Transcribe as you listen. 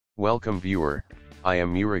Welcome viewer, I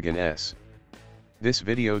am Murugan S. This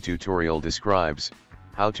video tutorial describes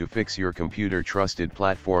how to fix your computer trusted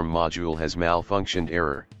platform module has malfunctioned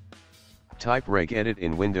error. Type regedit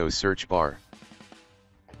in Windows search bar.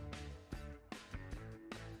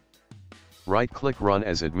 Right-click Run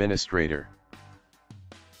as administrator.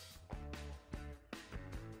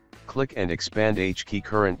 Click and expand HKey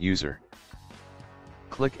current user.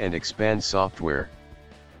 Click and expand software.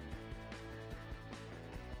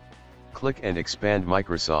 Click and expand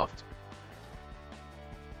Microsoft.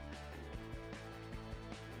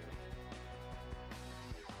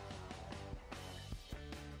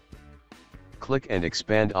 Click and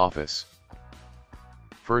expand Office.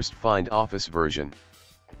 First find Office version.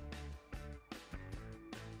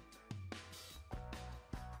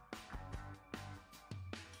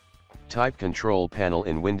 Type Control Panel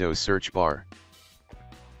in Windows search bar.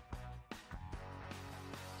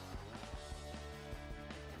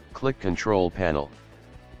 Click Control Panel.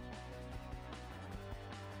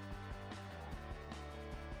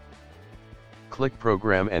 Click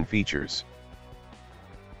Program and Features.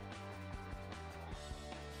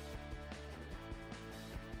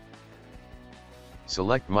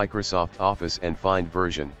 Select Microsoft Office and find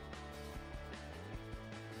version.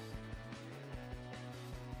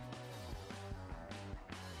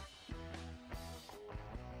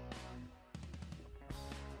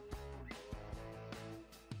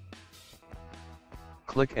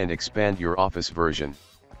 Click and expand your Office version.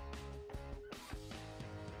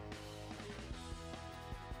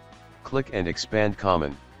 Click and expand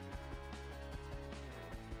Common.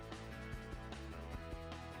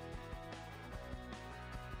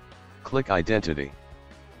 Click Identity.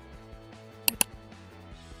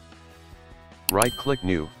 Right-click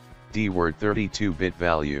New, D-Word 32-bit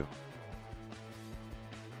value.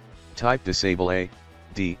 Type Disable A,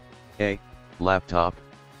 D, A, Laptop,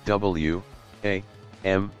 W, A,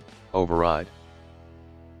 M, Override.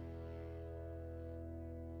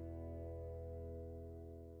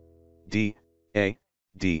 D, A,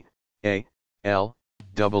 D, A, L,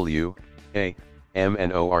 W, A, M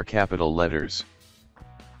and O are capital letters.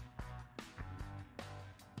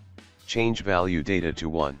 Change value data to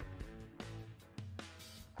 1.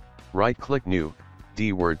 Right-click New,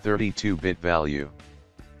 D-Word 32-bit value.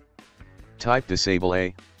 Type Disable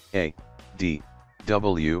A, D,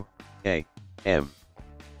 W, A, M.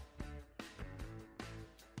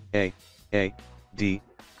 A, D,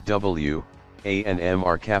 W, A and M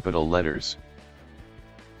are capital letters.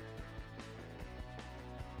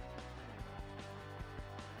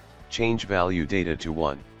 Change value data to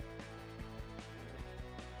 1.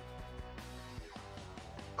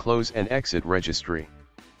 Close and exit registry.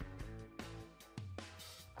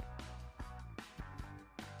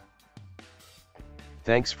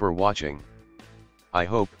 Thanks for watching. I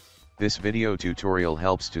hope this video tutorial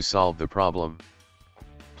helps to solve the problem.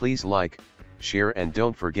 Please like, share and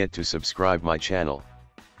don't forget to subscribe my channel.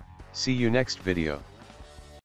 See you next video.